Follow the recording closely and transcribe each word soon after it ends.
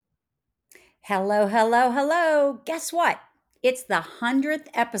Hello, hello, hello. Guess what? It's the 100th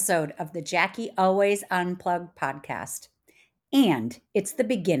episode of the Jackie Always Unplugged podcast. And it's the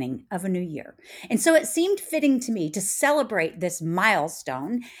beginning of a new year. And so it seemed fitting to me to celebrate this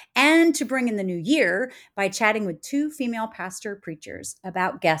milestone and to bring in the new year by chatting with two female pastor preachers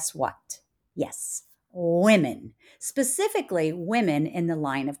about guess what? Yes, women, specifically women in the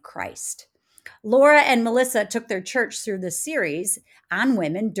line of Christ. Laura and Melissa took their church through the series on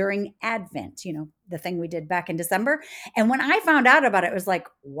women during Advent, the thing we did back in December. And when I found out about it, it was like,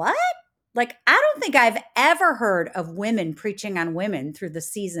 what? Like, I don't think I've ever heard of women preaching on women through the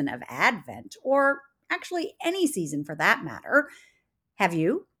season of Advent, or actually any season for that matter. Have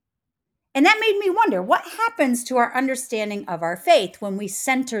you? And that made me wonder what happens to our understanding of our faith when we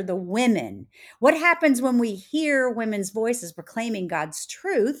center the women? What happens when we hear women's voices proclaiming God's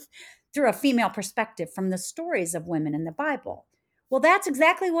truth through a female perspective from the stories of women in the Bible? Well, that's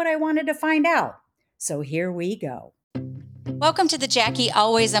exactly what I wanted to find out. So here we go. Welcome to the Jackie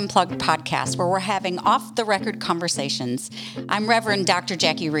Always Unplugged podcast, where we're having off-the-record conversations. I'm Reverend Dr.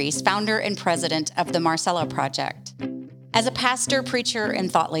 Jackie Reese, founder and president of the Marcella Project. As a pastor, preacher,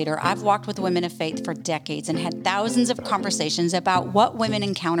 and thought leader, I've walked with women of faith for decades and had thousands of conversations about what women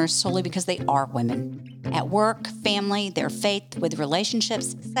encounter solely because they are women. At work, family, their faith, with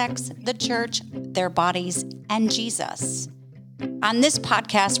relationships, sex, the church, their bodies, and Jesus. On this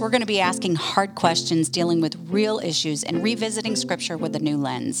podcast, we're going to be asking hard questions, dealing with real issues, and revisiting scripture with a new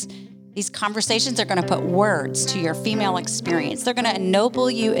lens. These conversations are going to put words to your female experience. They're going to ennoble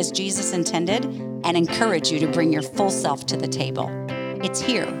you as Jesus intended and encourage you to bring your full self to the table. It's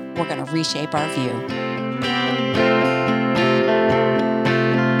here we're going to reshape our view.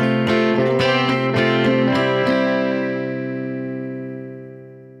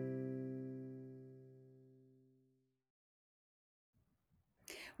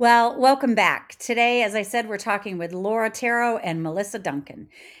 Well, welcome back. Today, as I said, we're talking with Laura Taro and Melissa Duncan.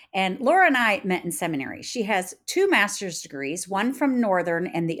 And Laura and I met in seminary. She has two master's degrees, one from Northern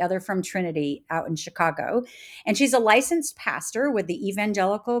and the other from Trinity out in Chicago. And she's a licensed pastor with the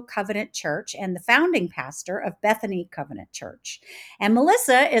Evangelical Covenant Church and the founding pastor of Bethany Covenant Church. And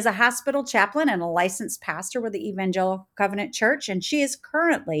Melissa is a hospital chaplain and a licensed pastor with the Evangelical Covenant Church. And she is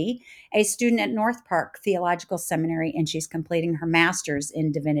currently a student at North Park Theological Seminary, and she's completing her master's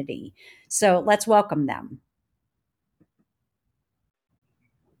in divinity. So let's welcome them.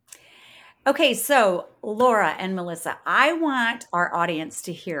 Okay, so Laura and Melissa, I want our audience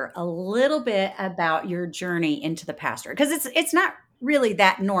to hear a little bit about your journey into the pastor, because it's not really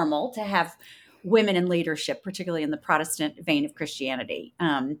that normal to have women in leadership, particularly in the Protestant vein of Christianity.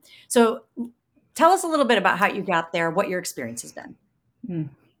 So tell us a little bit about how you got there, what your experience has been.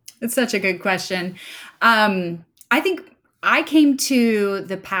 That's such a good question. I think I came to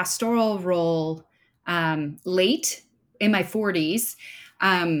the pastoral role late in my 40s.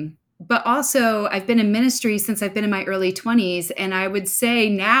 But also, I've been in ministry since I've been in my early 20s. And I would say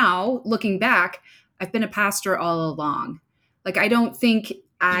now, looking back, I've been a pastor all along. Like, I don't think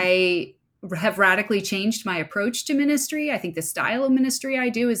I have radically changed my approach to ministry. I think the style of ministry I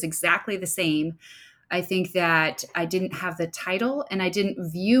do is exactly the same. I think that I didn't have the title and I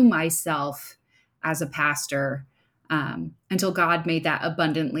didn't view myself as a pastor until God made that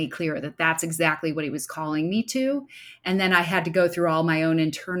abundantly clear that that's exactly what he was calling me to. And then I had to go through all my own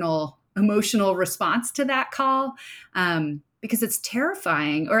internal emotional response to that call because it's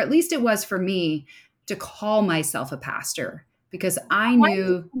terrifying, or at least it was for me, to call myself a pastor, because I knew. Why do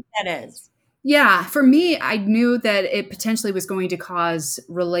you think that is? Yeah, for me, I knew that it potentially was going to cause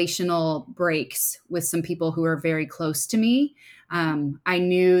relational breaks with some people who are very close to me. I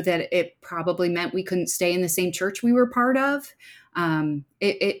knew that it probably meant we couldn't stay in the same church we were part of.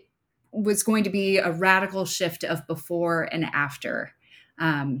 It was going to be a radical shift of before and after.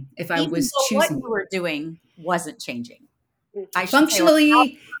 If I was choosing, what you were doing wasn't changing. I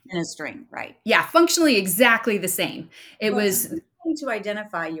functionally ministering, right? Yeah, functionally exactly the same. It was to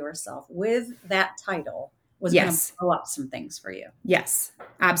identify yourself with that title was Yes. going to blow up some things for you. Yes,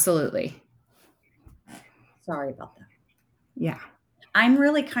 absolutely. Sorry about that. Yeah. I'm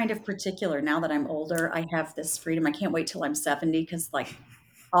really kind of particular now that I'm older. I have this freedom. I can't wait till I'm 70 because like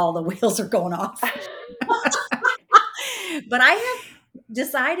all the wheels are going off. But I have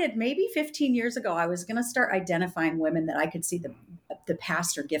decided maybe 15 years ago, I was going to start identifying women that I could see the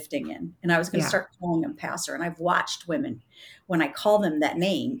pastor gifting in. And I was going to start calling them pastor. And I've watched women, when I call them that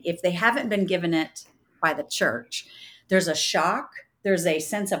name, if they haven't been given it by the church, there's a shock. There's a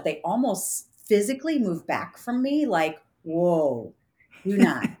sense of they almost physically move back from me like, whoa, do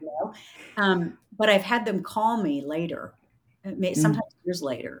not, But I've had them call me later, sometimes years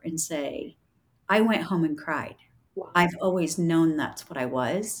later, and say, I went home and cried. Wow. I've always known that's what I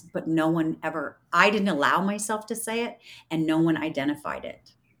was, but no one ever, I didn't allow myself to say it, and no one identified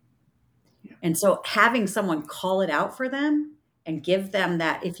it. Yeah. And so having someone call it out for them and give them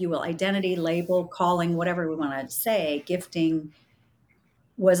that, if you will, identity, label, calling, whatever we want to say, gifting,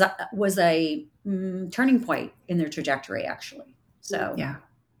 was a turning point in their trajectory, actually. So Yeah.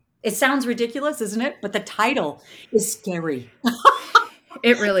 it sounds ridiculous, isn't it? But the title is scary.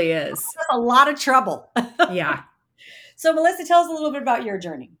 It really is. A lot of trouble. Yeah. So, Melissa, tell us a little bit about your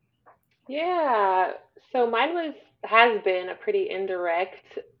journey. Yeah. So mine has been a pretty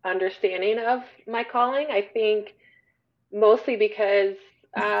indirect understanding of my calling. I think mostly because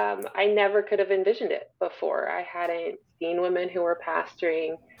I never could have envisioned it before. I hadn't seen women who were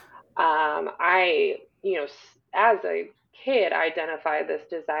pastoring. I, as a kid, identified this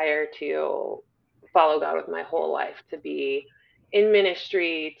desire to follow God with my whole life, to be in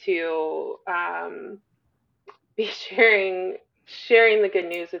ministry, to be sharing the good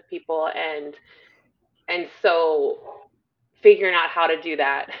news with people, and so figuring out how to do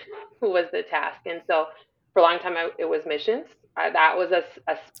that was the task. And so for a long time, it was missions. That was a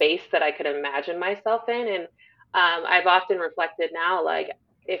space that I could imagine myself in. And I've often reflected now, like,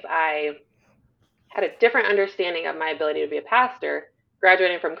 if I had a different understanding of my ability to be a pastor,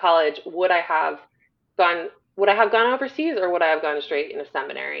 graduating from college, gone would I have gone overseas, or would I have gone straight into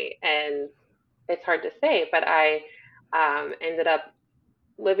seminary? And it's hard to say, but I ended up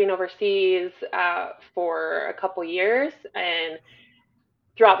living overseas for a couple years, and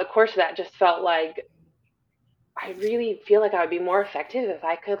throughout the course of that, just felt like I really feel like I would be more effective if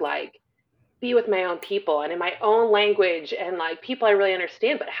I could, like, be with my own people and in my own language and, like, people I really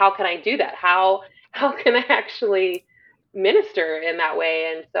understand. But how can I do that? How can I actually minister in that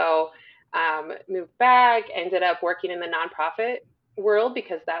way? And so moved back, ended up working in the nonprofit world,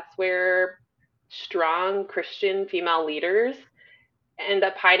 because that's where strong Christian female leaders end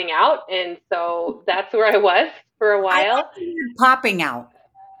up hiding out. And so that's where I was for a I like while. the word popping out.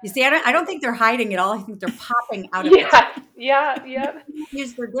 You see, I don't think they're hiding at all. I think they're popping out of the church. Yes, yeah, yeah,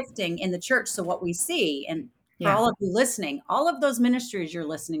 Use their gifting in the church. So what we see, and for Yeah. all of you listening, all of those ministries you're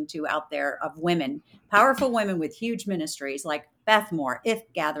listening to out there of women, powerful women with huge ministries like Beth Moore, If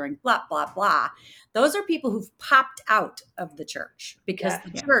Gathering, blah, blah, blah. Those are people who've popped out of the church because yes,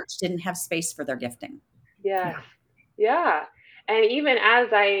 the Yeah. church didn't have space for their gifting. yes, Yeah. yeah. And even as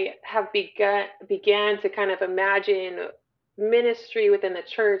I have began to kind of imagine ministry within the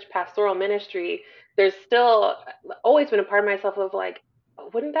church, pastoral ministry, there's still always been a part of myself of, like,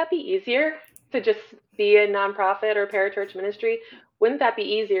 wouldn't that be easier to just be a nonprofit or parachurch ministry? Wouldn't that be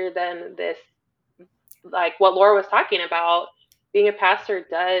easier than this, like what Laura was talking about? Being a pastor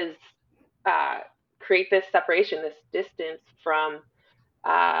does uh, create this separation, this distance from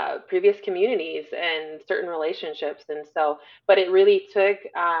previous communities and certain relationships. And so, but it really took,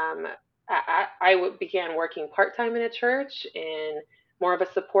 began working part time in a church in more of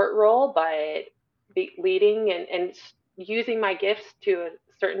a support role, but leading and using my gifts to a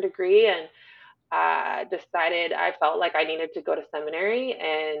certain degree. And decided I felt like I needed to go to seminary.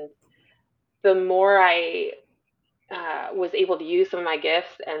 And the more I was able to use some of my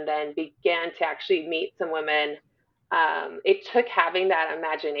gifts and then began to actually meet some women, it took having that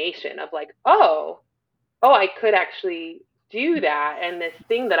imagination of, like, oh, I could actually do that. And this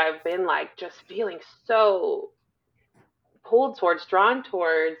thing that I've been, like, just feeling so pulled towards, drawn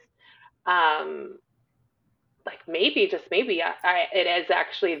towards, um, like, maybe, just maybe, it is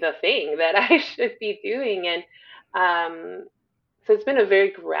actually the thing that I should be doing. And so it's been a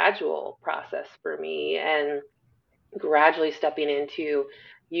very gradual process for me, and gradually stepping into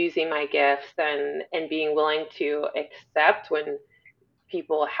using my gifts, and being willing to accept when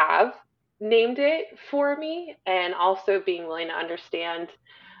people have named it for me, and also being willing to understand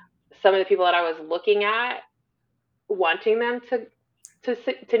some of the people that I was looking at, wanting them to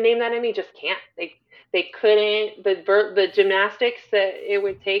name that in me, just can't. They couldn't. The gymnastics that it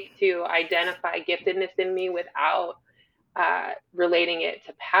would take to identify giftedness in me without relating it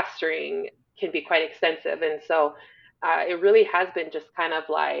to pastoring can be quite extensive. And so it really has been just kind of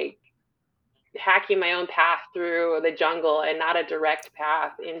like hacking my own path through the jungle, and not a direct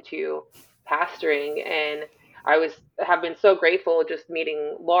path into pastoring. And have been so grateful just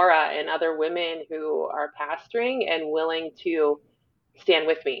meeting Laura and other women who are pastoring and willing to stand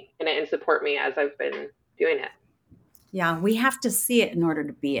with me and support me as I've been doing it. Yeah, we have to see it in order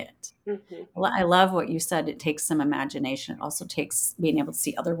to be it. Hmm. I love what you said. It takes some imagination. It also takes being able to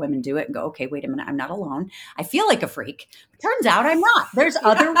see other women do it and go, okay, wait a minute, I'm not alone. I feel like a freak. Turns out I'm not. There's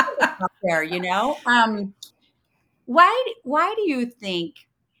other women Yeah. out there, Why do you think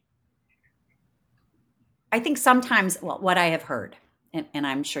I think sometimes, well, what I have heard, and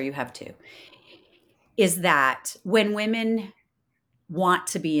I'm sure you have too, is that when women want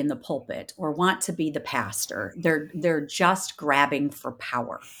to be in the pulpit or want to be the pastor, they're just grabbing for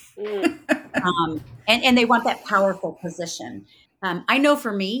power. Mm, And they want that powerful position. I know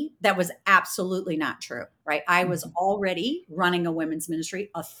for me, that was absolutely not true, right? I was Mhm. already running a women's ministry,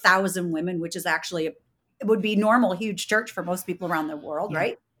 1,000 women, which is actually, it would be normal, huge church for most people around the world, Yeah.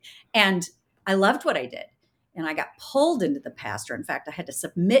 right? And I loved what I did. And I got pulled into the pastor. In fact, I had to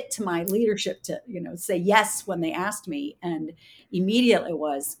submit to my leadership to, say yes when they asked me. And immediately it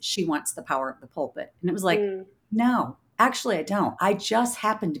was, she wants the power of the pulpit. And it was like, mm, no, actually, I don't. I just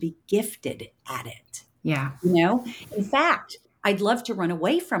happen to be gifted at it. Yeah. In fact, I'd love to run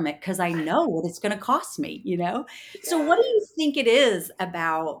away from it because I know what it's going to cost me. So, what yeah. do you think it is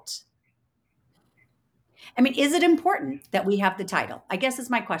about? I mean, is it important that we have the title? I guess is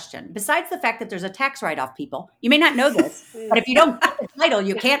my question. Besides the fact that there's a tax write off, people, you may not know this, Mm, but if you don't get the title,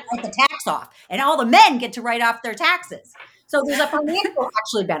 you can't write the tax off, and all the men get to write off their taxes. So there's a financial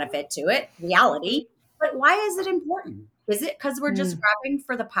actually benefit to it, reality. mm, But why is it important? Is it because we're just Mm, grabbing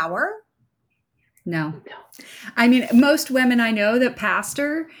for the power? no. no. I mean, most women I know that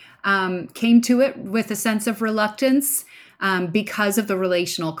pastor came to it with a sense of reluctance because of the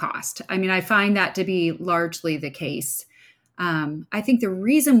relational cost. I mean, I find that to be largely the case. I think the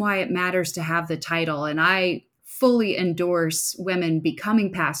reason why it matters to have the title, and I fully endorse women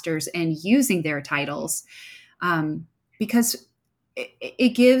becoming pastors and using their titles, because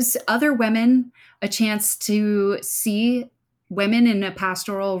it gives other women a chance to see women in a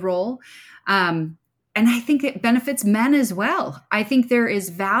pastoral role. And I think it benefits men as well. I think there is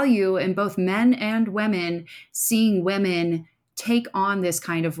value in both men and women seeing women take on this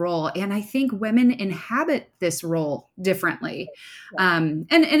kind of role. And I think women inhabit this role differently. Yeah. And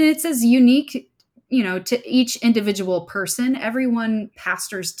it's as unique, to each individual person. Everyone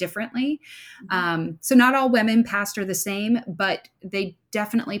pastors differently. So not all women pastor the same, but they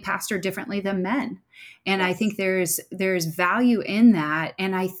definitely pastor differently than men. And I Yes. think there's value in that.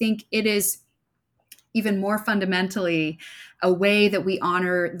 And I think it is even more fundamentally a way that we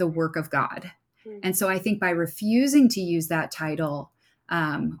honor the work of God. Mm, And so I think by refusing to use that title,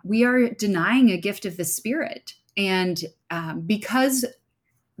 we are denying a gift of the Spirit. And because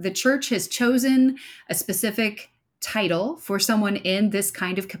the church has chosen a specific title for someone in this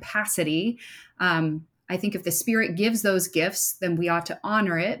kind of capacity, I think if the Spirit gives those gifts, then we ought to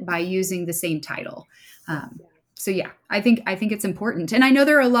honor it by using the same title. Um, yeah. so yeah, I think it's important, and I know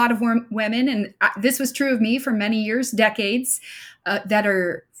there are a lot of women, and this was true of me for many years, decades, that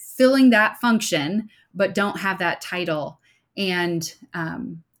are filling that function but don't have that title, and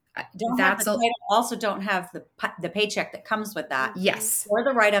Don't have the that's a title, also don't have the paycheck that comes with that, Mhm. yes, or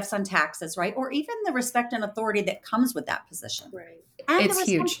the write-offs on taxes, right? Or even the respect and authority that comes with that position, Right. and the it's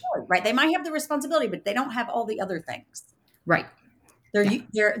huge, responsibility, right? They might have the responsibility, but they don't have all the other things. right? They're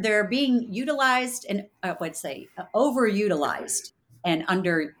Yeah. they're being utilized and let's say overutilized and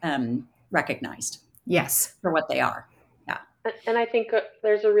under recognized Yes. for what they are. Yeah. And I think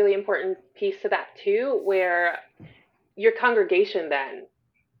there's a really important piece to that too, where your congregation then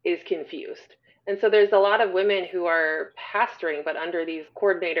is confused. And so there's a lot of women who are pastoring, but under these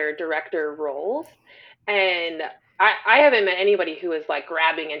coordinator director roles. And I haven't met anybody who is like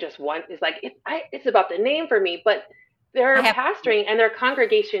grabbing and just is like, it's about the name for me, but I they're have pastoring and their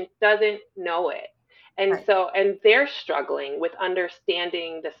congregation doesn't know it. And right. so, and they're struggling with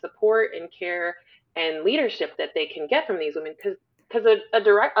understanding the support and care and leadership that they can get from these women. Because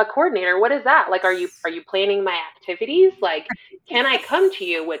a coordinator, what is that? Like, are you planning my activities? Like, can I come to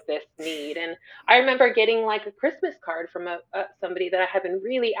you with this need? And I remember getting like a Christmas card from somebody that I had been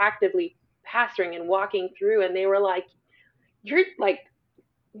really actively pastoring and walking through, and they were like, "You're like,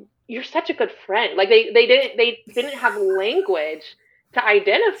 you're such a good friend." Like they didn't have language to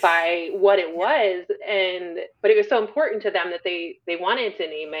identify what it was, and but it was so important to them that they wanted to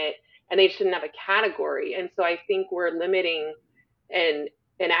name it, and they shouldn't have a category. And so I think we're limiting and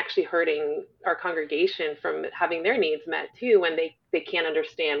and actually hurting our congregation from having their needs met too when they can't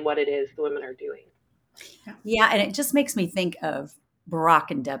understand what it is the women are doing. Yeah, and it just makes me think of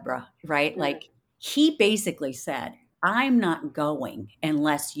Barack and Deborah, right? Mm, Like he basically said, I'm not going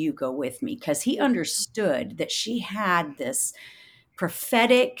unless you go with me because he mm, understood that she had this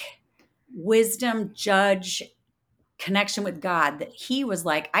prophetic wisdom, judge connection with God that he was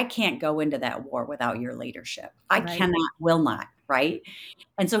like, I can't go into that war without your leadership. I Right. cannot, will not, right?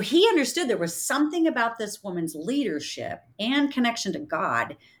 And so he understood there was something about this woman's leadership and connection to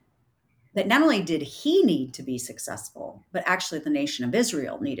God that not only did he need to be successful, but actually the nation of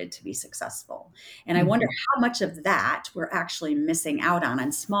Israel needed to be successful. And I wonder how much of that we're actually missing out on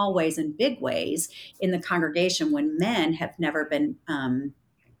in small ways and big ways in the congregation when men have never been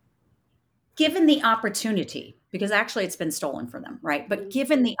given the opportunity, because actually it's been stolen from them, right? But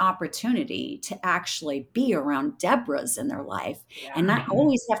given the opportunity to actually be around Deborahs in their life and not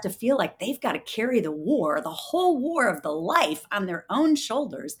always have to feel like they've got to carry the war, the whole war of the life on their own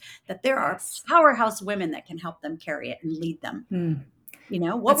shoulders, that there are Yes. powerhouse women that can help them carry it and lead them.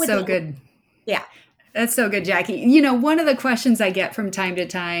 What That's would so they, good. yeah. That's so good, Jackie. One of the questions I get from time to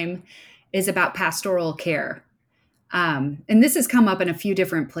time is about pastoral care. And this has come up in a few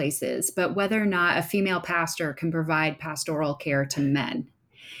different places, but whether or not a female pastor can provide pastoral care to men.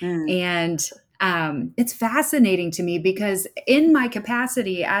 Mm. And it's fascinating to me because in my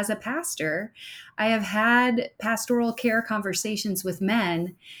capacity as a pastor, I have had pastoral care conversations with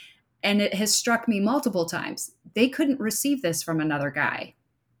men, and it has struck me multiple times. They couldn't receive this from another guy.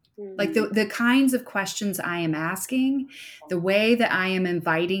 Like the kinds of questions I am asking, the way that I am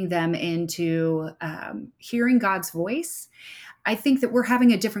inviting them into hearing God's voice, I think that we're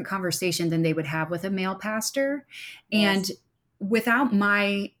having a different conversation than they would have with a male pastor. Yes. And without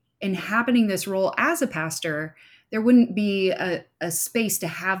my inhabiting this role as a pastor, there wouldn't be a space to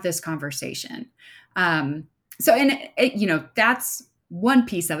have this conversation. That's one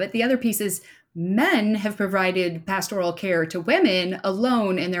piece of it. The other piece is men have provided pastoral care to women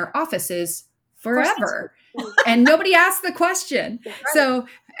alone in their offices forever. And nobody asked the question. Right. So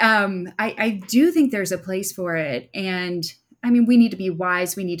I do think there's a place for it. And I mean, we need to be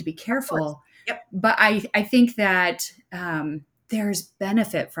wise. We need to be careful. Yep. But I think that there's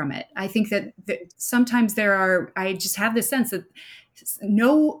benefit from it. I think that sometimes I just have this sense that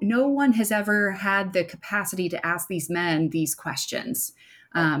no one has ever had the capacity to ask these men these questions.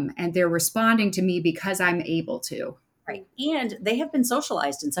 And they're responding to me because I'm able to. Right. And they have been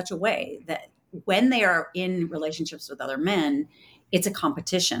socialized in such a way that when they are in relationships with other men, it's a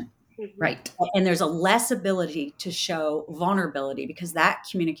competition. Right. And there's a less ability to show vulnerability because that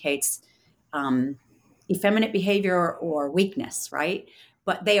communicates effeminate behavior or weakness, right?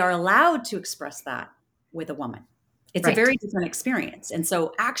 But they are allowed to express that with a woman. It's a very different experience. And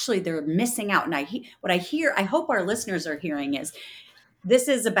so actually they're missing out. And what I hear, I hope our listeners are hearing is, this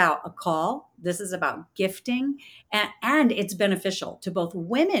is about a call. This is about gifting, and it's beneficial to both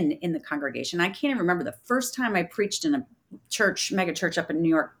women in the congregation. I can't even remember the first time I preached in a church, mega church up in New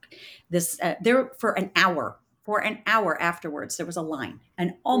York. There for an hour. For an hour afterwards, there was a line,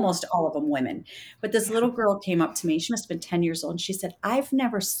 and almost all of them women. But this little girl came up to me. She must have been 10 years old. And she said, "I've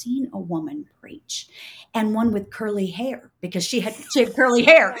never seen a woman preach, and one with curly hair," because she had curly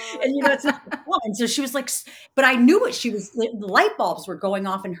hair. And, it's not a woman. So she was like, but I knew it. The light bulbs were going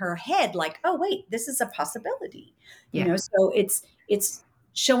off in her head like, oh, wait, this is a possibility. So it's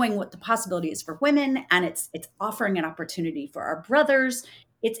showing what the possibility is for women, and it's offering an opportunity for our brothers.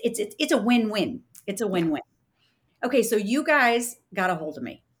 It's a win-win. It's a win-win. Okay, so you guys got a hold of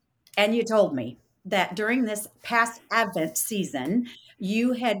me and you told me that during this past Advent season,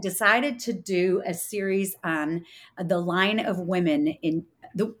 you had decided to do a series on the line of women in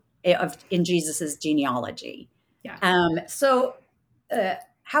Jesus's genealogy. Yeah. So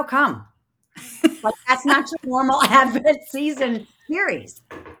how come? Like, that's not your normal Advent season series.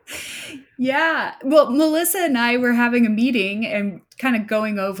 Yeah. Well, Melissa and I were having a meeting and kind of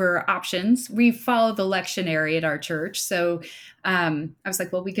going over options. We follow the lectionary at our church. So I was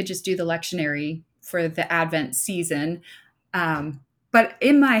like, well, we could just do the lectionary for the Advent season. But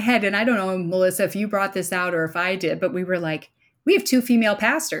in my head, and I don't know, Melissa, if you brought this out or if I did, but we were like, we have 2 female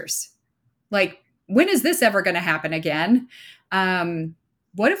pastors. Like, when is this ever going to happen again?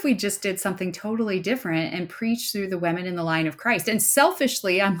 What if we just did something totally different and preach through the women in the line of Christ? And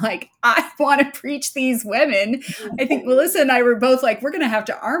selfishly, I'm like, I want to preach these women. I think Melissa and I were both like, we're going to have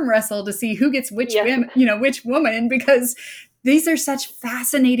to arm wrestle to see who gets which women, which woman, because these are such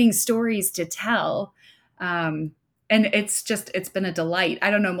fascinating stories to tell. And it's been a delight.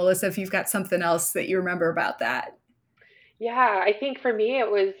 I don't know, Melissa, if you've got something else that you remember about that. Yeah, I think for me, it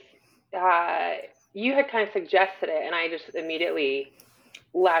was, you had kind of suggested it, and I just immediately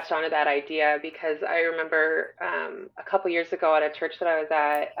latched onto that idea because I remember a couple years ago at a church that I was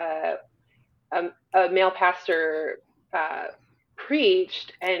at, a male pastor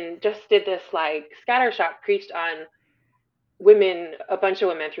preached and just did this like scattershot, preached on women, a bunch of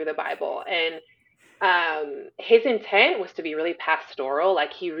women through the Bible. And his intent was to be really pastoral,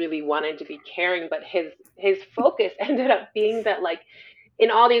 like he really wanted to be caring, but his focus ended up being that like in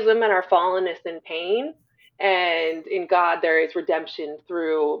all these women are fallenness and pain, and in God there is redemption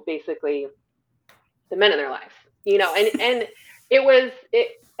through basically the men in their lives, and it was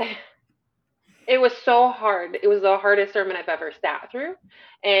it it was so hard. It was the hardest sermon I've ever sat through,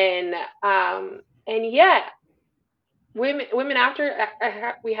 and yet women after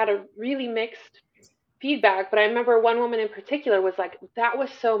we had a really mixed feedback, but I remember one woman in particular was like, that was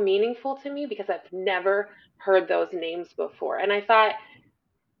so meaningful to me because I've never heard those names before. And I thought,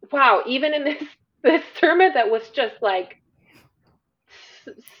 wow, even in this sermon that was just like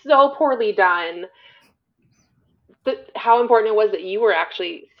so poorly done, how important it was that you were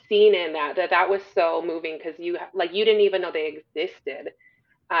actually seen in that was so moving, because you didn't even know they existed,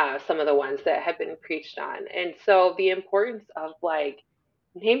 some of the ones that have been preached on. And so the importance of like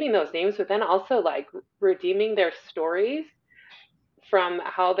naming those names, but then also like redeeming their stories from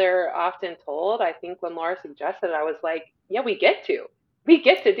how they're often told. I think when Laura suggested it, I was like, yeah, we get to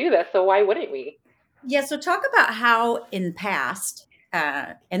do this. So why wouldn't we? Yeah, so talk about how in past,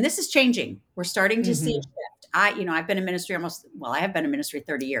 and this is changing. We're starting to see a Mm-hmm. shift. I've been in ministry I have been in ministry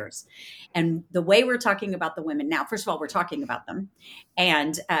 30 years. And the way we're talking about the women now, first of all, we're talking about them,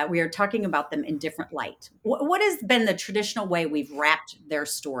 and we are talking about them in different light. What has been the traditional way we've wrapped their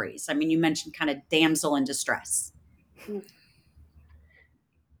stories? I mean, you mentioned kind of damsel in distress.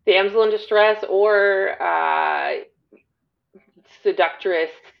 Damsel in distress, or seductress,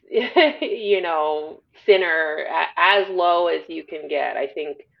 sinner, as low as you can get. I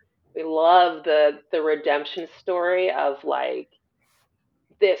think we love the redemption story of like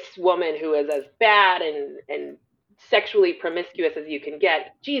this woman who is as bad and sexually promiscuous as you can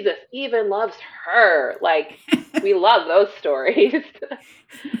get. Jesus even loves her. Like, we love those stories.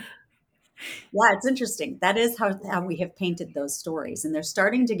 Yeah, it's interesting. That is how we have painted those stories, and they're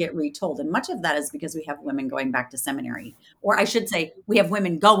starting to get retold. And much of that is because we have women going back to seminary, or I should say, we have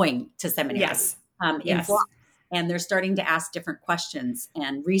women going to seminary Yes. in Yes. flocks, and they're starting to ask different questions.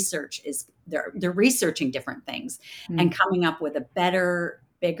 And they're researching different things and Mm. coming up with a better,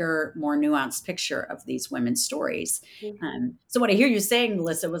 bigger, more nuanced picture of these women's stories. Mhm. So what I hear you saying,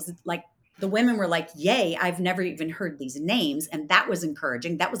 Melissa, was like the women were like, "Yay! I've never even heard these names," and that was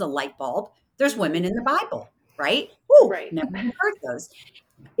encouraging. That was a light bulb. There's women Mhm. in the Bible, right? Woo, Right. never even heard those.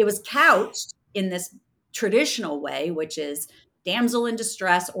 It was couched in this traditional way, which is damsel in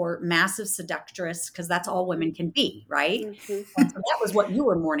distress or massive seductress, because that's all women can be, right? Mhm. And so that was what you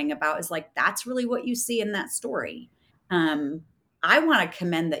were mourning about, is like, that's really what you see in that story. Um, I want to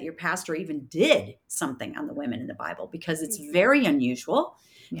commend that your pastor even did something on the women in the Bible, because it's Mhm. very unusual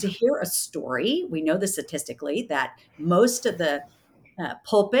to Yeah. hear a story. We know this statistically, that most of the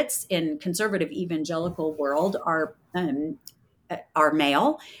pulpits in conservative evangelical world are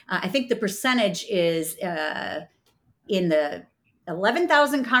male. I think the percentage is in the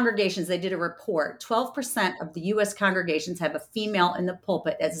 11,000 congregations. They did a report. 12% of the U.S. congregations have a female in the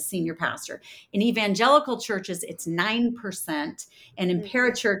pulpit as a senior pastor. In evangelical churches, it's 9%. And in Mhm.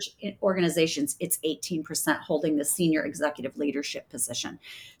 parachurch organizations, it's 18% holding the senior executive leadership position.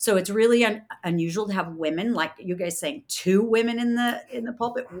 So it's really unusual to have women, like you guys saying, two women in the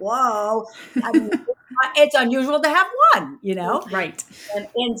pulpit. Whoa. I mean, it's unusual to have one. Mhm. Right.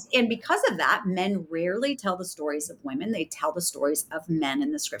 And because of that, men rarely tell the stories of women. They tell the stories of men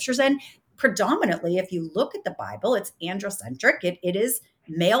in the scriptures. And predominantly, if you look at the Bible, it's androcentric. It is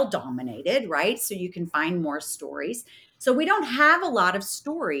male dominated, right? So you can find more stories. So we don't have a lot of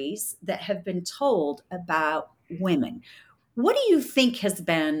stories that have been told about women. What do you think has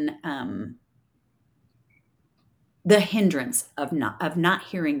been the hindrance of not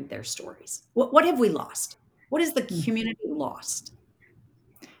hearing their stories? What have we lost? What has the Mm. community lost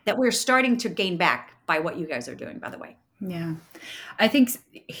that we're starting to gain back by what you guys are doing, by the way? Yeah. I think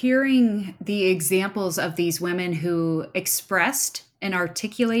hearing the examples of these women who expressed and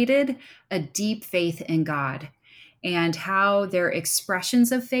articulated a deep faith in God, and how their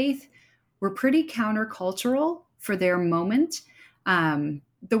expressions of faith were pretty countercultural for their moment.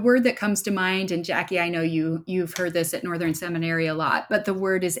 The word that comes to mind, and Jackie, I know you've heard this at Northern Seminary a lot, but the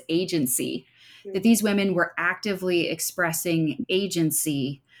word is agency. That these Mhm. women were actively expressing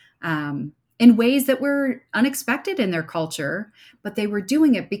agency, in ways that were unexpected in their culture, but they were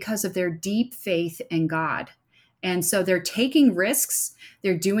doing it because of their deep faith in God. And so they're taking risks,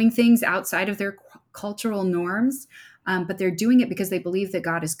 they're doing things outside of their cultural norms, but they're doing it because they believe that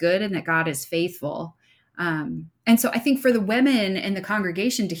God is good and that God is faithful. And so I think for the women in the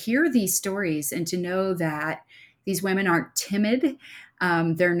congregation to hear these stories and to know that these women aren't timid,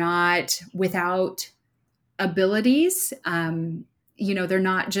 they're not without abilities, they're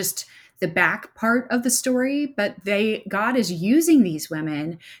not just the back part of the story, but God is using these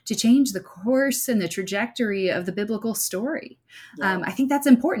women to change the course and the trajectory of the biblical story. Yeah. I think that's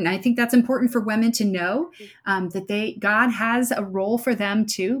important. I think that's important for women to know, that God has a role for them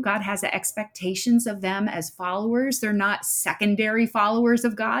too. God has expectations of them as followers. They're not secondary followers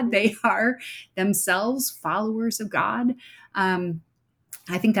of God. They are themselves followers of God.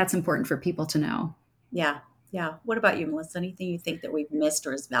 I think that's important for people to know. Yeah. Yeah. What about you, Melissa? Anything you think that we've missed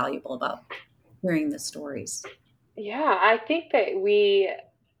or is valuable about hearing the stories? Yeah, I think that we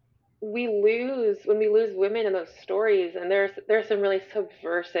lose when we lose women in those stories, and there's some really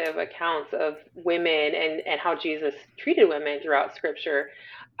subversive accounts of women and how Jesus treated women throughout Scripture.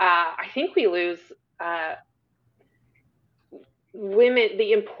 I think we lose uh,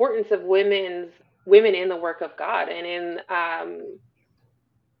 the importance of women in the work of God and in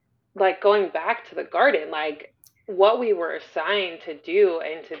like going back to the garden, like what we were assigned to do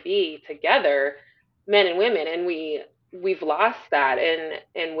and to be together, men and women, and we've lost that,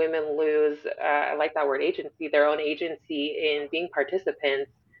 and women lose. I like that word agency, their own agency in being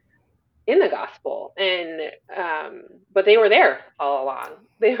participants in the gospel, and but they were there all along.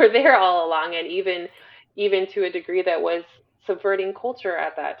 They were there all along, and even to a degree that was subverting culture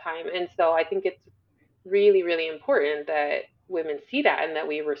at that time. And so I think it's really, really important that women see that and that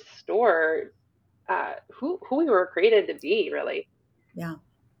we restore who we were created to be, really. Yeah.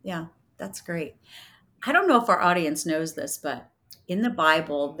 Yeah. That's great. I don't know if our audience knows this, but in the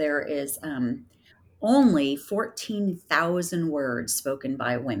Bible, there is only 14,000 words spoken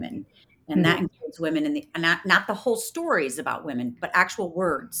by women. And that Mhm. includes women in the, not the whole stories about women, but actual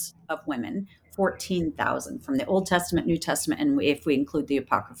words of women, 14,000 from the Old Testament, New Testament, and if we include the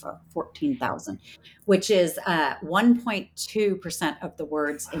Apocrypha, 14,000, which is 1.2% of the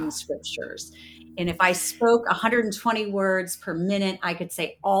words in the scriptures. And if I spoke 120 words per minute, I could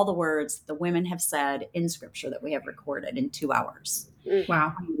say all the words the women have said in scripture that we have recorded in 2 hours. Mm,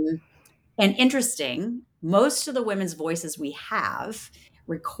 Wow. And interesting, most of the women's voices we have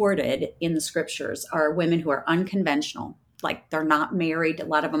recorded in the scriptures are women who are unconventional, like they're not married. A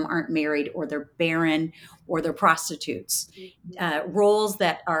lot of them aren't married, or they're barren, or they're prostitutes, mhm. roles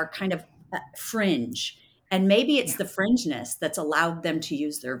that are kind of fringe. And maybe it's Yeah. the fringeness that's allowed them to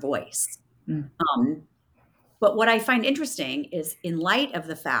use their voice. Mm. Um, but what I find interesting is, in light of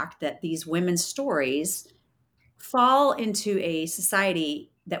the fact that these women's stories fall into a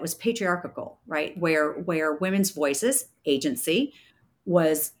society that was patriarchal, right? Where women's voices, agency,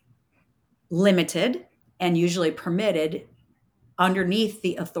 was limited and usually permitted underneath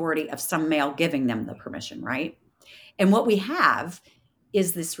the authority of some male giving them the permission, right? And what we have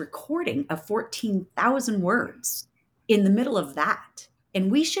is this recording of 14,000 words in the middle of that.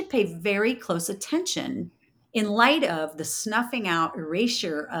 And we should pay very close attention in light of the snuffing out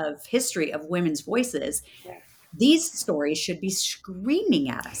erasure of history of women's voices. Yes, These stories should be screaming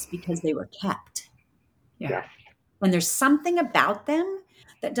at us because they were kept. Yeah. yes, And there's something about them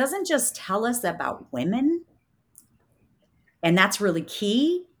that doesn't just tell us about women. And that's really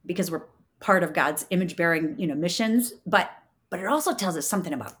key because we're part of God's image bearing, missions, but it also tells us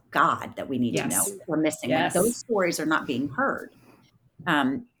something about God that we need to know Yes. we're missing when those Yes. stories are not being heard.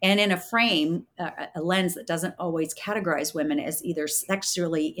 And in a frame, a lens that doesn't always categorize women as either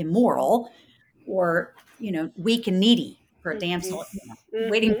sexually immoral or, weak and needy for a hmm damsel,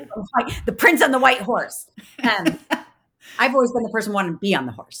 waiting hmm for the prince on the white horse. Um, I've always been the person wanting to be on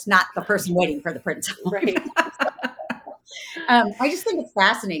the horse, not the person waiting for the prince. right. I just think it's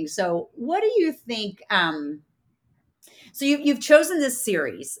fascinating. So, what do you think? So, you've chosen this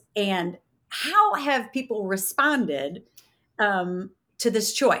series, and how have people responded to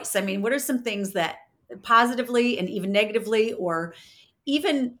this choice? I mean, what are some things that positively and even negatively, or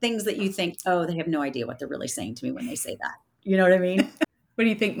even things that you think, oh, they have no idea what they're really saying to me when they say that? You know what I mean? What do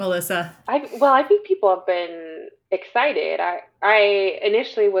you think, Melissa? I think people have been excited. I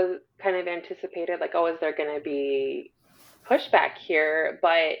initially was kind of anticipated, like, oh, is there going to be pushback here?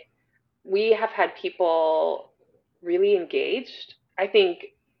 But we have had people really engaged. I think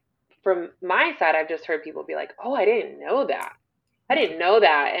from my side, I've just heard people be like, "Oh, I didn't know that. I Yeah. didn't know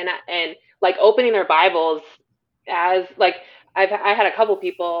that," and like opening their Bibles as like I had a couple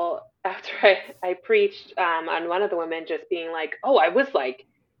people after I preached on one of the women just being like, "Oh, I was like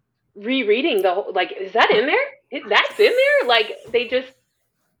rereading the whole like, is that in there? That's in there?" Like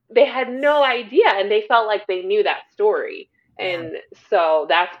they had no idea, and they felt like they knew that story. Yeah. And so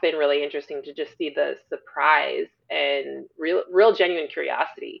that's been really interesting to just see the surprise and real genuine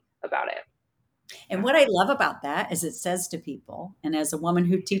curiosity about it. And Yeah. what I love about that is it says to people, and as a woman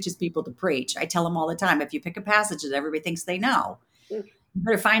who teaches people to preach, I tell them all the time, if you pick a passage that everybody thinks they know, You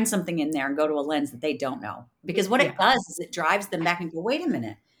better find something in there and go to a lens that they don't know. Because what Yeah. it does is it drives them back and go, wait a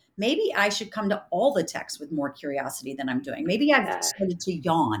minute, maybe I should come to all the texts with more curiosity than I'm doing. Maybe I've Yes. started to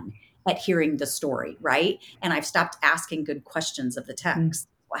yawn at hearing the story, right? And I've stopped asking good questions of the Mm. text.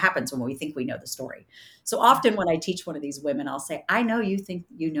 What happens when we think we know the story? So often when I teach one of these women, I'll say, I know you think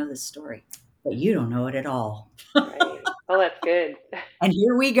you know the story, but you don't know it at all. Right. Oh, that's good. And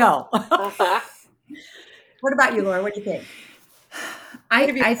here we go. Uh-huh. What about you, Laura? What do you think? What I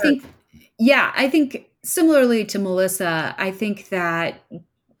have you I heard? think yeah, I think similarly to Melissa, I think that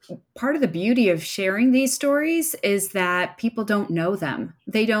part of the beauty of sharing these stories is that people don't know them.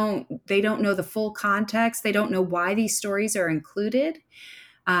 They don't know the full context. They don't know why these stories are included.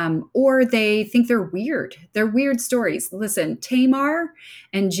 Or they think they're weird. They're weird stories. Listen, Tamar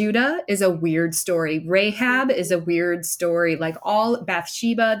and Judah is a weird story. Rahab is a weird story. Like all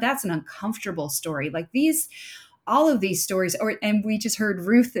Bathsheba, that's an uncomfortable story. Like all of these stories, and we just heard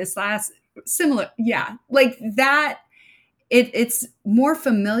Ruth this last similar, yeah, like that. It's more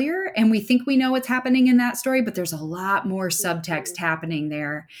familiar, and we think we know what's happening in that story, but there's a lot more subtext happening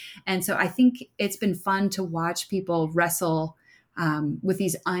there. And so I think it's been fun to watch people wrestle with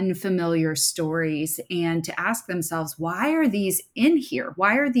these unfamiliar stories and to ask themselves, why are these in here?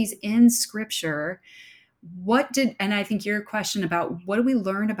 Why are these in scripture? And I think your question about what do we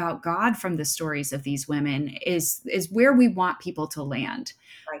learn about God from the stories of these women is where we want people to land.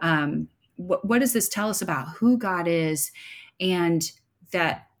 Right. What does this tell us about who God is, and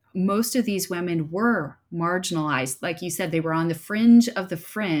that most of these women were marginalized? Like you said, they were on the fringe of the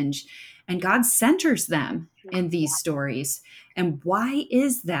fringe, and God centers them in these stories. And why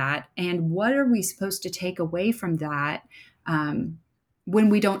is that? And what are we supposed to take away from that? When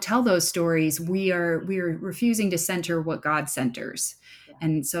we don't tell those stories, we are refusing to center what God centers. Yeah.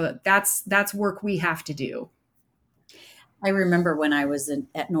 And so that's work we have to do. I remember when I was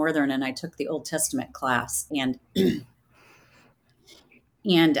at Northern and I took the Old Testament class, and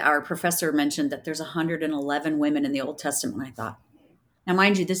our professor mentioned that there's 111 women in the Old Testament. I thought, now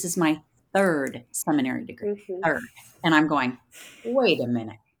mind you, this is my third seminary degree, Mm-hmm. third, and I'm going, wait a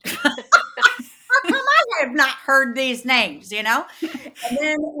minute. How come I have not heard these names, And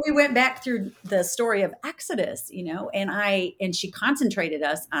then we went back through the story of Exodus, and she concentrated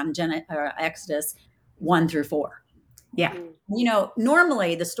us on Exodus 1 through 4. Yeah.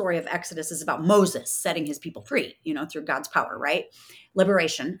 Normally the story of Exodus is about Moses setting his people free, through God's power, right?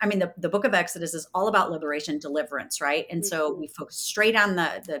 Liberation. I mean, the book of Exodus is all about liberation, deliverance, right? And so we focus straight on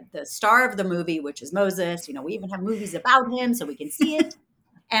the star of the movie, which is Moses. We even have movies about him so we can see it.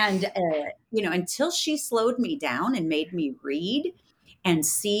 And, until she slowed me down and made me read and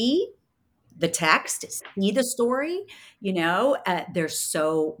see the text, see the story, there's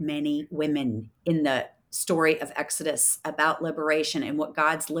so many women in the story of Exodus about liberation and what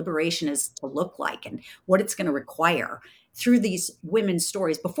God's liberation is to look like and what it's going to require through these women's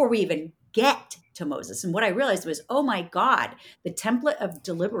stories before we even get to Moses. And what I realized was, oh my God, the template of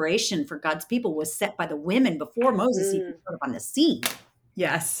deliberation for God's people was set by the women before Moses even showed up on the scene.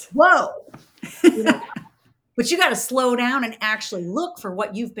 Yes. Whoa. But you got to slow down and actually look for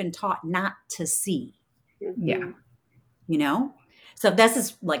what you've been taught not to see. Yeah. So this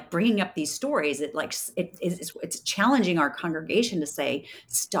is like bringing up these stories. It's challenging our congregation to say,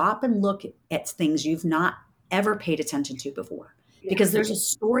 stop and look at things you've not ever paid attention to before. Because there's a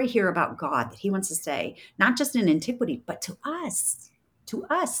story here about God that he wants to say, not just in antiquity, but to us.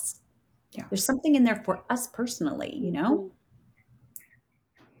 Yeah. There's something in there for us personally,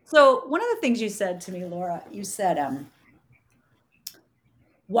 So one of the things you said to me, Laura, you said,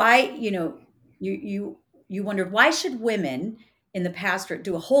 why, you wondered, why should women in the pastorate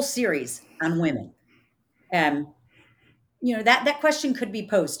do a whole series on women? That question could be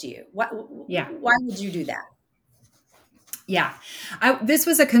posed to you. Yeah. Why would you do that? Yeah. This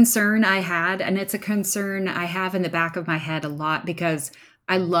was a concern I had, and it's a concern I have in the back of my head a lot because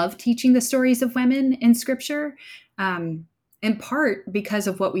I love teaching the stories of women in scripture, in part because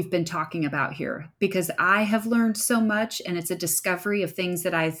of what we've been talking about here, because I have learned so much, and it's a discovery of things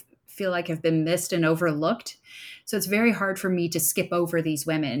that I feel like have been missed and overlooked. So it's very hard for me to skip over these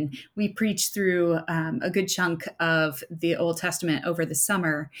women. We preached through a good chunk of the Old Testament over the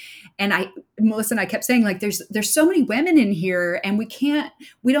summer. And Melissa and I kept saying, like, there's so many women in here, and we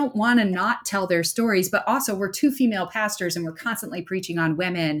don't want to not tell their stories, but also we're two female pastors and we're constantly preaching on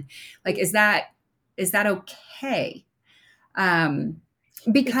women. Like, is that okay?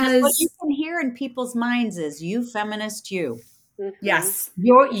 Because what you can hear in people's minds is, you feminist, you. Mhm. Yes.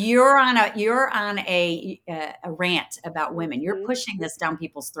 You're on a rant about women. You're Mhm. pushing this down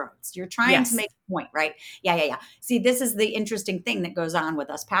people's throats. You're trying to Yes. make a point, right? Yeah, yeah, yeah. See, this is the interesting thing that goes on with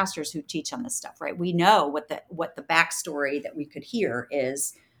us pastors who teach on this stuff, right? We know what the backstory that we could hear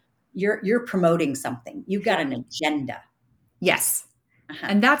is. You're promoting something. You've got Yeah. an agenda. Yes. Uh-huh.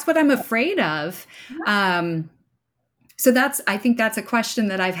 And that's what I'm afraid of. Um, so I think that's a question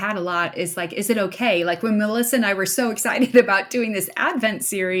that I've had a lot is like, is it okay? Like when Melissa and I were so excited about doing this Advent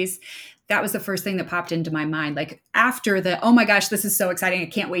series, that was the first thing that popped into my mind. Like after oh my gosh, this is so exciting. I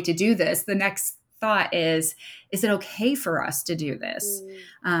can't wait to do this. The next thought is it okay for us to do this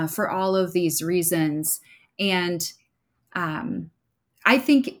Mm. for all of these reasons? And um, I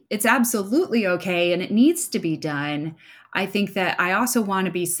think it's absolutely okay and it needs to be done. I think that I also want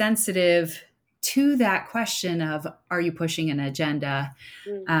to be sensitive to that question of are you pushing an agenda?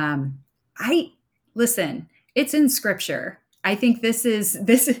 Mm. Um, I listen, it's in scripture. I think this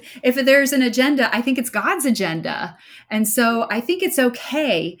if there's an agenda, I think it's God's agenda. And so I think it's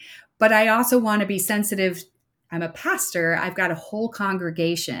okay, but I also want to be sensitive. I'm a pastor, I've got a whole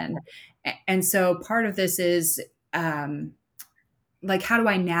congregation. And so part of this is um, like how do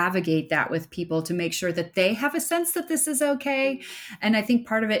I navigate that with people to make sure that they have a sense that this is okay? Mm. And I think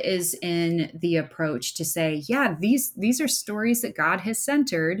part of it is in the approach to say, yeah, these are stories that God has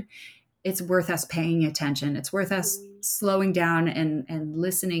centered. It's worth us paying attention. It's worth us Mm. slowing down and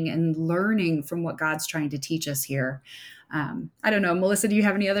listening and learning from what God's trying to teach us here. I don't know, Melissa, do you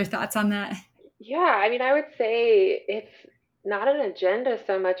have any other thoughts on that? Yeah, I mean, I would say it's not an agenda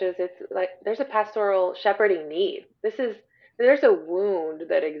so much as it's like there's a pastoral shepherding need. There's a wound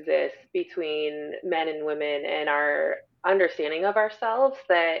that exists between men and women and our understanding of ourselves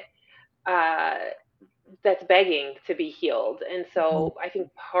uh, that's begging to be healed. And so I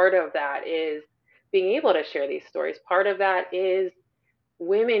think part of that is being able to share these stories. Part of that is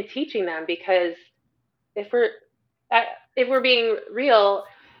women teaching them because if we're uh, if we're being real,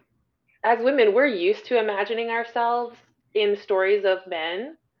 as women, we're used to imagining ourselves in stories of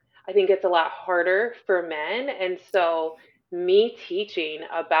men. I think it's a lot harder for men. And so, me teaching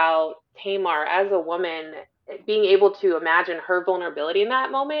about Tamar as a woman, being able to imagine her vulnerability in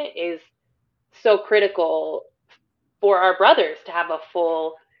that moment is so critical for our brothers to have a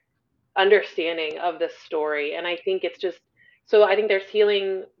full understanding of the story. And I think it's just so I think there's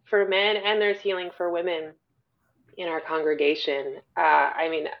healing for men and there's healing for women in our congregation. I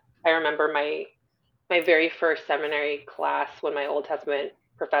mean, I remember my very first seminary class when my Old Testament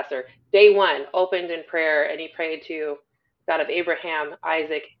professor, day one, opened in prayer and he prayed to God of Abraham,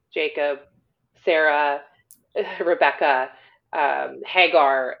 Isaac, Jacob, Sarah, Rebecca,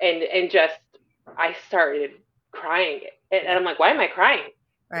 Hagar, and just I started crying, and I'm like, why am I crying?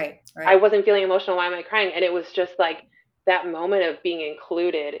 Right, I right. wasn't feeling emotional. Why am I crying? And it was just like that moment of being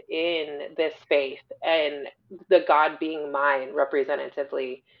included in this faith and the God being mine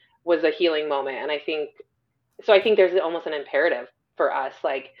representatively was a healing moment. And I think there's almost an imperative for us,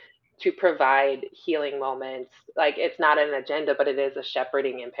 like to provide healing moments. Like it's not an agenda, but it is a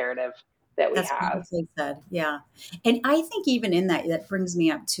shepherding imperative that we That's have. beautifully said. Yeah. And I think even in that, that brings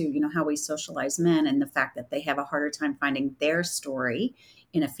me up to, how we socialize men and the fact that they have a harder time finding their story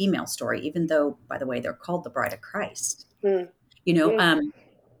in a female story, even though, by the way, they're called the bride of Christ. Mm, You know, mm,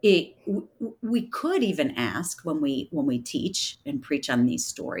 we could even ask when we teach and preach on these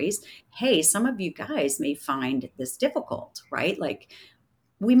stories, hey, some of you guys may find this difficult, right? Like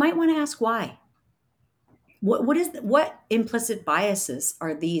we might want to ask why. What implicit biases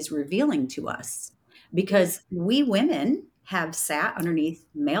are these revealing to us? mm, Because we women have sat underneath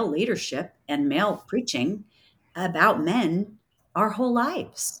male leadership and male preaching about men our whole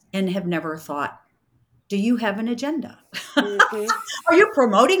lives and have never thought, do you have an agenda? mm-hmm. Are you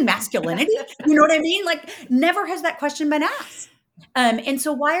promoting masculinity? You know what I mean? Like, never has that question been asked. And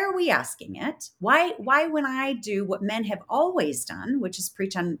so, why are we asking it? Why, when I do what men have always done, which is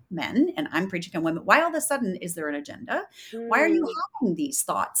preach on men, and I'm preaching on women, why all of a sudden is there an agenda? Why are you Mm, having these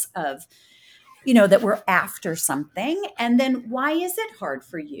thoughts of, that we're after something? And then, why is it hard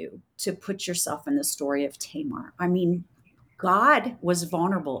for you to put yourself in the story of Tamar? I mean, God was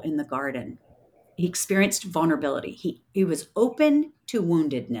vulnerable in the garden. He experienced vulnerability. He was open to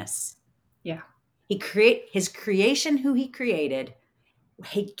woundedness. Yeah. His creation, who he created,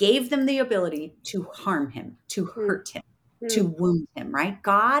 he gave them the ability to harm him, to mm, hurt him, to mm, wound him, right?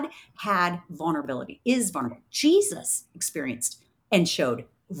 God had vulnerability, is vulnerable. Jesus experienced and showed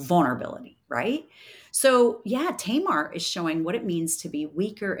vulnerability, right? So, yeah, Tamar is showing what it means to be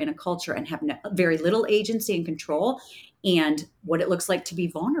weaker in a culture and have very little agency and control, and what it looks like to be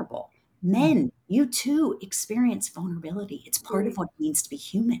vulnerable. Men, you too experience vulnerability. It's part of what it means to be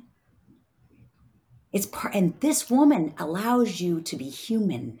human. It's part, and this woman allows you to be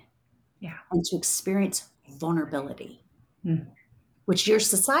human Yeah. and to experience vulnerability, Mm. which your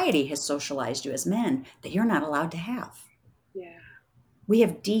society has socialized you as men that you're not allowed to have. Yeah. We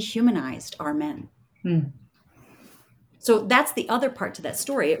have dehumanized our men. Mm. So that's the other part to that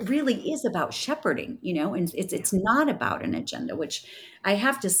story. It really is about shepherding, and it's not about an agenda, which I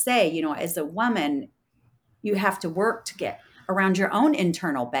have to say, as a woman, you have to work to get around your own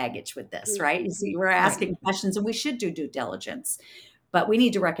internal baggage with this, right? You see, we're asking questions and we should do due diligence, but we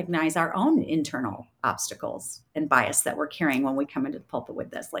need to recognize our own internal obstacles and bias that we're carrying when we come into the pulpit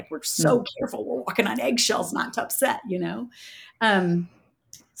with this. Like we're so careful, we're walking on eggshells not to upset,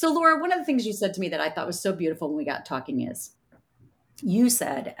 So Laura, one of the things you said to me that I thought was so beautiful when we got talking is you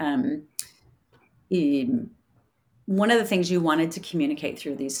said, one of the things you wanted to communicate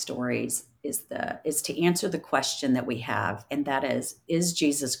through these stories is to answer the question that we have, and that is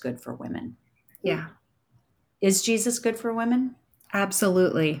Jesus good for women? Yeah. Is Jesus good for women?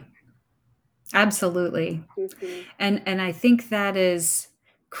 Absolutely. Absolutely. Mm-hmm. And I think that is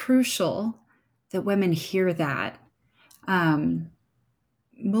crucial that women hear that.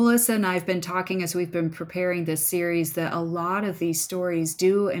 Melissa and I have been talking as we've been preparing this series that a lot of these stories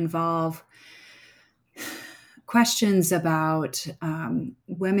do involve questions about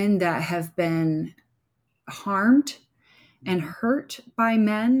women that have been harmed and hurt by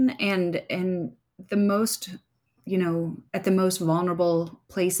men, and the most, at the most vulnerable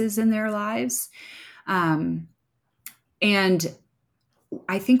places in their lives. And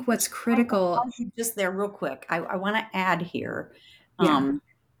I think what's critical. Just there real quick. I want to add here. Yeah.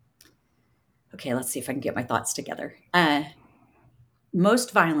 Okay, let's see if I can get my thoughts together.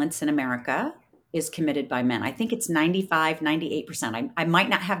 Most violence in America is committed by men. I think it's 95, 98%. I might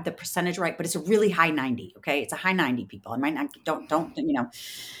not have the percentage right, but it's a really high 90. Okay. It's a high 90 people. I might not, don't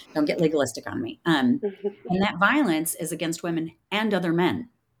get legalistic on me. And that violence is against women and other men.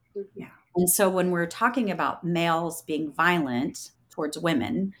 Yeah. And so when we're talking about males being violent towards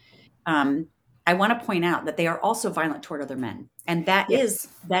women, I want to point out that they are also violent toward other men. And that is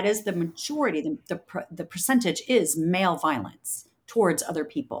the majority, the percentage is male violence towards other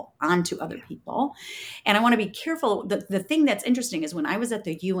people, onto other people. And I want to be careful. The thing that's interesting is when I was at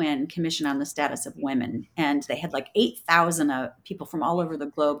the UN Commission on the Status of Women, and they had like 8,000 people from all over the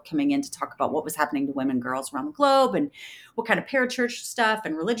globe coming in to talk about what was happening to women, girls around the globe, and what kind of parachurch stuff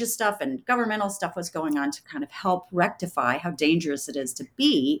and religious stuff and governmental stuff was going on to kind of help rectify how dangerous it is to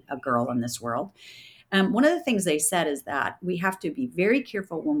be a girl in this world. One of the things they said is that we have to be very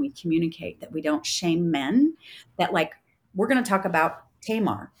careful when we communicate that we don't shame men, that like, we're going to talk about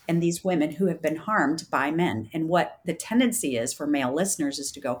Tamar and these women who have been harmed by men. And what the tendency is for male listeners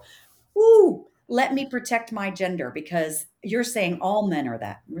is to go, ooh, let me protect my gender because you're saying all men are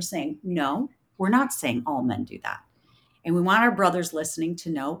that. We're saying, no, we're not saying all men do that. And we want our brothers listening to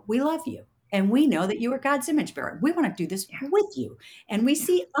know we love you. And we know that you are God's image bearer. We want to do this with you. And we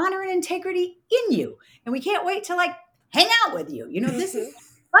see honor and integrity in you. And we can't wait to like hang out with you. This is,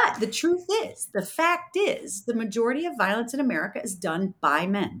 but the truth is, the fact is, the majority of violence in America is done by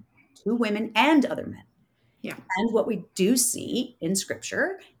men, to women and other men. Yeah. And what we do see in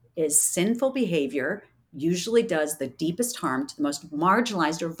scripture is sinful behavior usually does the deepest harm to the most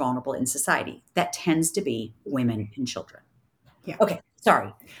marginalized or vulnerable in society. That tends to be women and children. Yeah. Okay,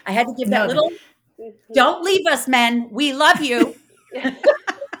 sorry. I had to give that little, don't leave us, men. We love you.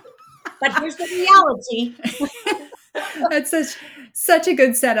 But here's the reality. That's such a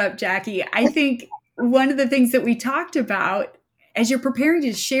good setup, Jackie. I think one of the things that we talked about as you're preparing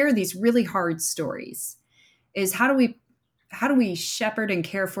to share these really hard stories is how do we shepherd and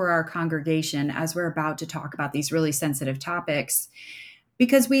care for our congregation as we're about to talk about these really sensitive topics?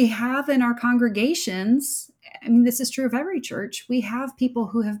 Because we have in our congregations, I mean, this is true of every church, we have people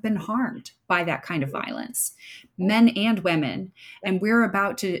who have been harmed by that kind of violence, men and women. And we're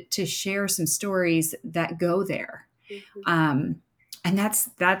about to share some stories that go there. And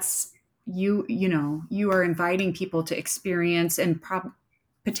that's you are inviting people to experience and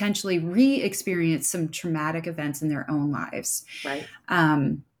potentially re-experience some traumatic events in their own lives. Right.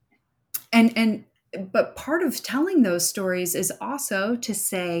 But part of telling those stories is also to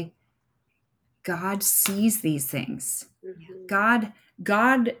say, God sees these things. God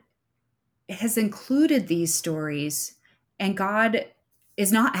has included these stories, and God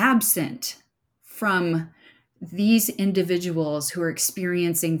is not absent from these individuals who are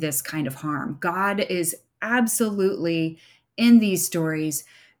experiencing this kind of harm. God is absolutely in these stories.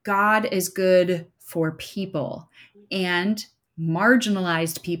 God is good for people. And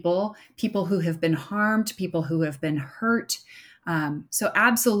marginalized people, people who have been harmed, people who have been hurt. So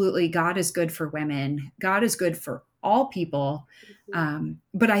absolutely, God is good for women. God is good for all people.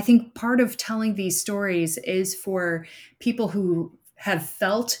 But I think part of telling these stories is for people who have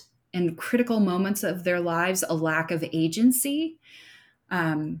felt in critical moments of their lives a lack of agency,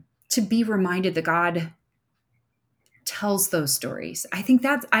 to be reminded that God tells those stories. I think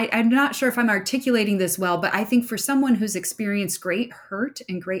I'm not sure if I'm articulating this well, but I think for someone who's experienced great hurt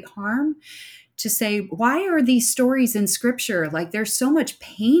and great harm, to say, why are these stories in scripture? Like, there's so much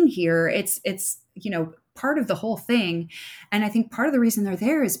pain here. It's part of the whole thing. And I think part of the reason they're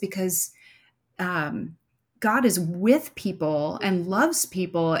there is because God is with people and loves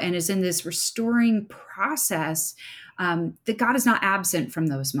people and is in this restoring process, that God is not absent from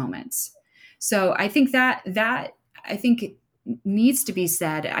those moments. So I think that I think it needs to be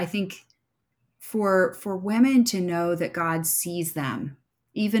said. I think for women to know that God sees them,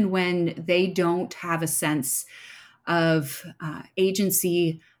 even when they don't have a sense of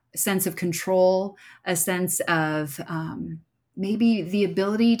agency, a sense of control, a sense of maybe the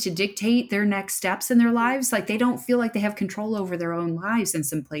ability to dictate their next steps in their lives. Like, they don't feel like they have control over their own lives in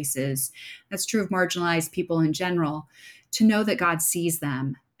some places. That's true of marginalized people in general. To know that God sees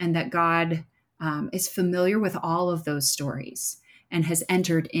them and that God is familiar with all of those stories and has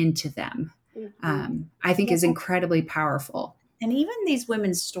entered into them, I think is incredibly powerful. And even these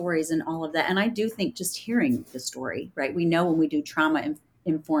women's stories and all of that. And I do think just hearing the story, right? We know when we do trauma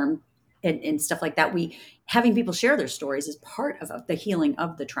informed and stuff like that, having people share their stories is part of the healing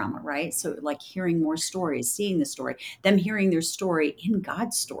of the trauma, right? So like hearing more stories, seeing the story, them hearing their story in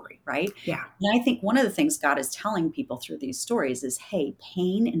God's story, right? Yeah. And I think one of the things God is telling people through these stories is, hey,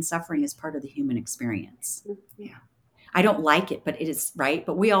 pain and suffering is part of the human experience. Yeah. I don't like it, but it is, right?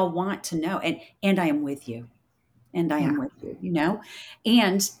 But we all want to know. And I am with you. And I am with you,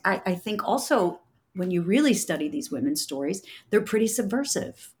 And I think also when you really study these women's stories, they're pretty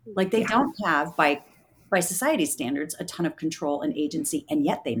subversive. Like, they don't have, by society standards, a ton of control and agency, and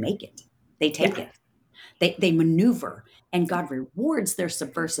yet they make it. They take it. They maneuver, and God rewards their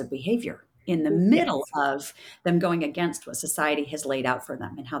subversive behavior in the middle of them going against what society has laid out for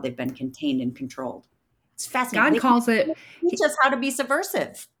them and how they've been contained and controlled. It's fascinating. God calls it, teach us how to be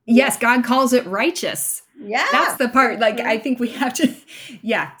subversive. Yes, God calls it righteous. Yeah. That's the part, like, I think we have to,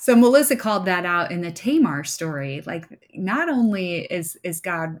 yeah. So Melissa called that out in the Tamar story. Like, not only is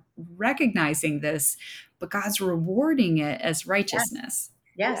God recognizing this, but God's rewarding it as righteousness.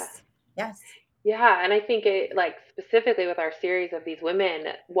 Yes. Yeah, and I think it, like, specifically with our series of these women,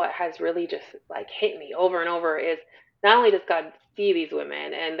 what has really just like hit me over and over is not only does God see these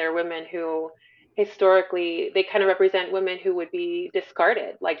women, and they're women who historically they kind of represent women who would be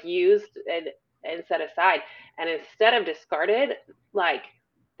discarded, like used and set aside. And instead of discarded, like,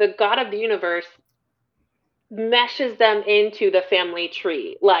 the God of the universe meshes them into the family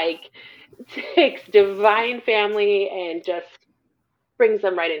tree, like takes divine family and just brings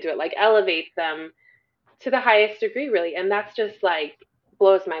them right into it, like elevates them to the highest degree, really. And that's just like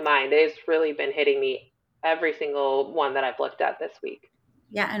blows my mind. It's really been hitting me every single one that I've looked at this week.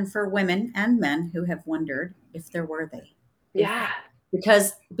 Yeah, and for women and men who have wondered if they're worthy. Yeah.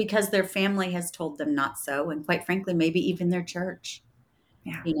 Because their family has told them not so, and quite frankly, maybe even their church.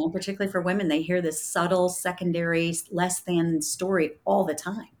 Yeah. Particularly for women, they hear this subtle, secondary, less than story all the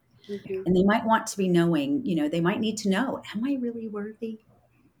time. Mm-hmm. And they might want to be knowing, they might need to know, am I really worthy?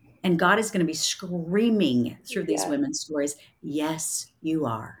 And God is going to be screaming through these women's stories, yes, you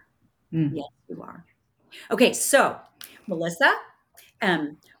are. Yes, you are. Okay, so Melissa,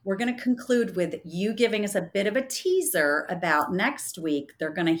 we're going to conclude with you giving us a bit of a teaser about next week.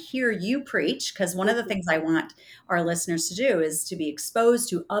 They're going to hear you preach, because one of the things I want our listeners to do is to be exposed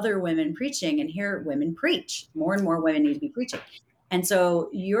to other women preaching and hear women preach. More and more women need to be preaching. And so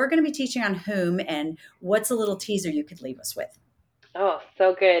you're going to be teaching on whom, and what's a little teaser you could leave us with? Oh,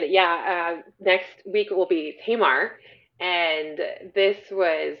 so good. Yeah. Next week will be Tamar. And this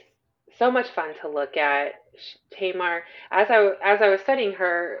was so much fun to look at. Tamar, as I was studying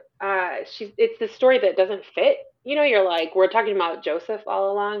her, it's the story that doesn't fit. You're like, we're talking about Joseph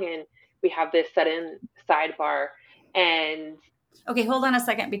all along, and we have this sudden sidebar. And okay, hold on a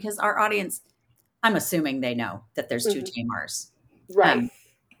second, because our audience, I'm assuming they know that there's two Tamars. Right.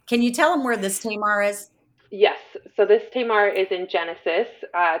 Can you tell them where this Tamar is? Yes. So this Tamar is in Genesis,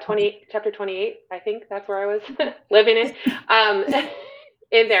 chapter 28. I think that's where I was living in,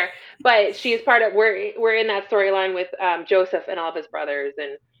 in there. But she's part of. We're in that storyline with Joseph and all of his brothers,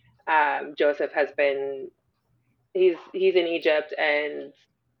 and Joseph has been. He's in Egypt, and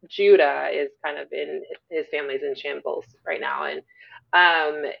Judah is kind of in his family's in shambles right now, and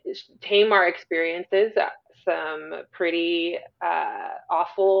um, Tamar experiences some pretty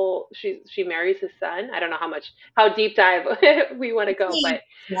awful. She marries his son. I don't know how deep dive we want to go, but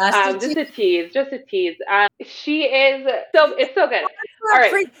Just a just tease a tease, just a tease. She is so it's so good. for All a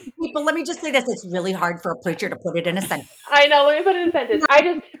right, preacher, people. Let me just say this: it's really hard for a preacher to put it in a sentence. I know. Let me put it in a sentence. Not I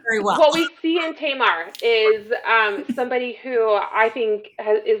just very well. what we see in Tamar is somebody who I think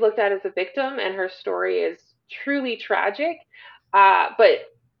is looked at as a victim, and her story is truly tragic. But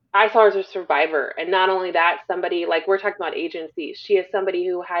I saw her as a survivor, and not only that, somebody like we're talking about agency. She is somebody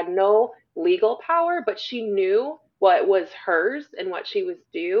who had no legal power, but she knew what was hers and what she was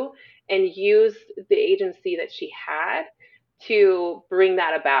due, and used the agency that she had to bring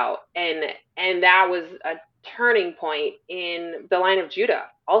that about. And that was a turning point in the line of Judah,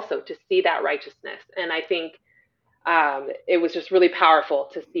 also to see that righteousness. And I think it was just really powerful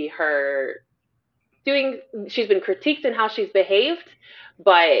to see her doing. She's been critiqued in how she's behaved,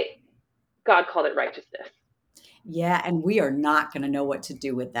 but God called it righteousness. Yeah, and we are not going to know what to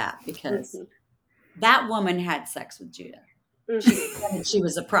do with that because Mm-hmm. that woman had sex with Judah. She Mm-hmm. said she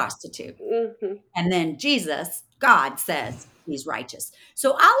was a prostitute. Mm-hmm. And then Jesus, God says he's righteous.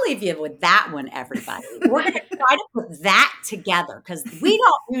 So I'll leave you with that one, everybody. We're going to try to put that together because we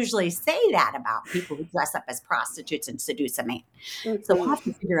don't usually say that about people who dress up as prostitutes and seduce a man. So we'll Mm-hmm. have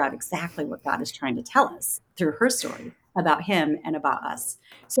to figure out exactly what God is trying to tell us through her story about him and about us.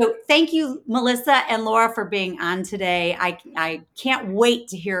 So thank you, Melissa and Laura, for being on today. I can't wait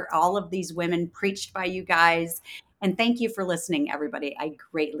to hear all of these women preached by you guys. And thank you for listening, everybody. I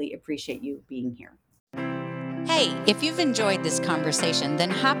greatly appreciate you being here. Hey, if you've enjoyed this conversation, then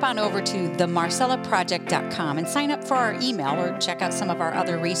hop on over to themarcellaproject.com and sign up for our email or check out some of our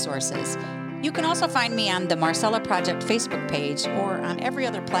other resources. You can also find me on the Marcella Project Facebook page or on every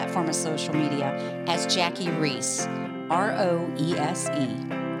other platform of social media as Jackie Reese, Roese.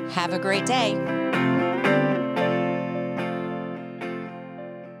 Have a great day.